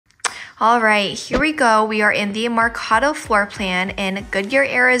All right, here we go. We are in the Mercado floor plan in Goodyear,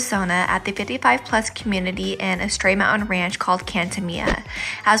 Arizona at the 55 plus community in a Stray Mountain Ranch called Cantamia.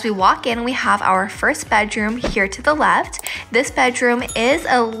 As we walk in, we have our first bedroom here to the left. This bedroom is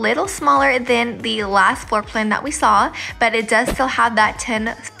a little smaller than the last floor plan that we saw, but it does still have that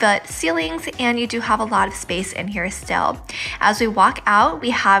 10-foot ceilings and you do have a lot of space in here still. As we walk out, we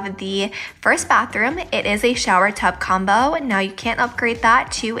have the first bathroom. It is a shower tub combo. Now you can upgrade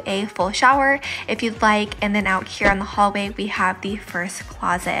that to a full shower if you'd like, and then out here in the hallway we have the first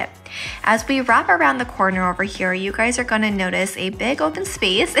closet. As we wrap around the corner over here, you guys are going to notice a big open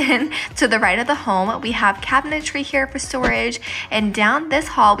space, and to the right of the home we have cabinetry here for storage, and down this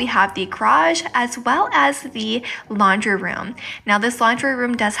hall we have the garage as well as the laundry room. Now this laundry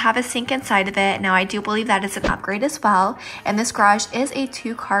room does have a sink inside of it. Now I do believe that is an upgrade as well, and this garage is a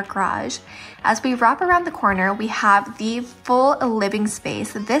 2-car garage. As we wrap around the corner, we have the full living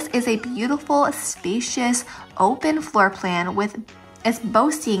space. This is a beautiful, spacious, open floor plan with it's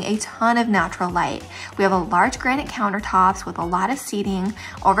boasting a ton of natural light. We have a large granite countertops with a lot of seating.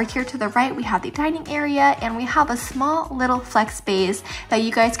 Over here to the right, we have the dining area, and we have a small little flex space that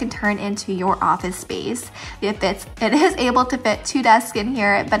you guys can turn into your office space. It is able to fit 2 desks in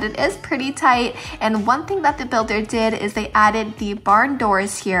here, but it is pretty tight. And one thing that the builder did is they added the barn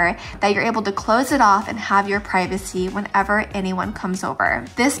doors here that you're able to close it off and have your privacy whenever anyone comes over.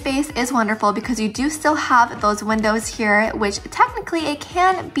 This space is wonderful because you do still have those windows here, which technically it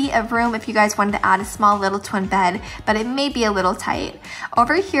can be a room if you guys wanted to add a small little twin bed, but it may be a little tight.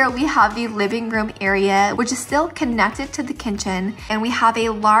 Over here we have the living room area, which is still connected to the kitchen, and we have a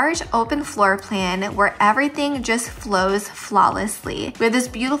large open floor plan where everything just flows flawlessly. We have this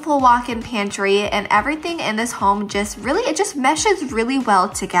beautiful walk-in pantry, and everything in this home just meshes really well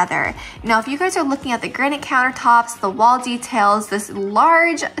together. Now if you guys are looking at the granite countertops, the wall details, this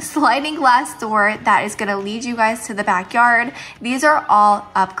large sliding glass door that is going to lead you guys to the backyard, these are all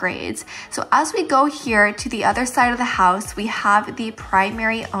upgrades. So as we go here to the other side of the house, we have the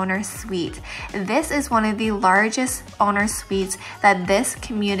primary owner suite. This is one of the largest owner suites that this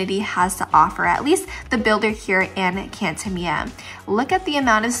community has to offer, at least the builder here in Cantamia. Look at the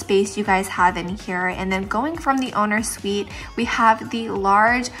amount of space you guys have in here, and then going from the owner suite, we have the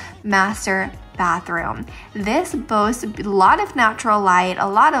large master bathroom. This boasts a lot of natural light, a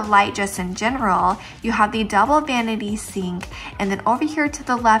lot of light just in general. You have the double vanity sink, and then over here to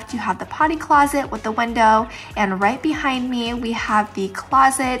the left you have the potty closet with the window, and right behind me we have the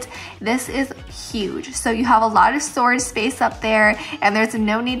closet. This is huge, so you have a lot of storage space up there, and there's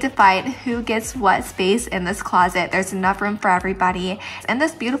no need to fight who gets what space in this closet. There's enough room for everybody. In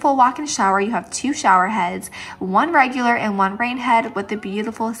this beautiful walk-in shower, you have 2 shower heads, 1 regular and 1 rain head with the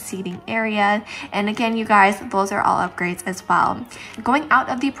beautiful seating area. And again, you guys, those are all upgrades as well. Going out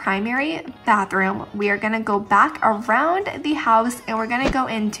of the primary bathroom, we are gonna go back around the house and we're gonna go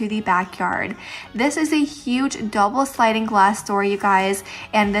into the backyard. This is a huge double sliding glass door, you guys,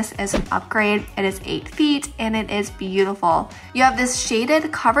 and this is an upgrade. It is 8 feet and it is beautiful. You have this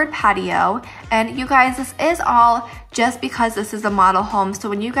shaded covered patio, and you guys, this is all just because this is a model home. So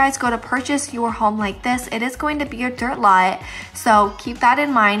when you guys go to purchase your home like this, it is going to be a dirt lot. So keep that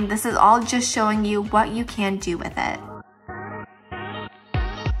in mind. This is all just showing you what you can do with it.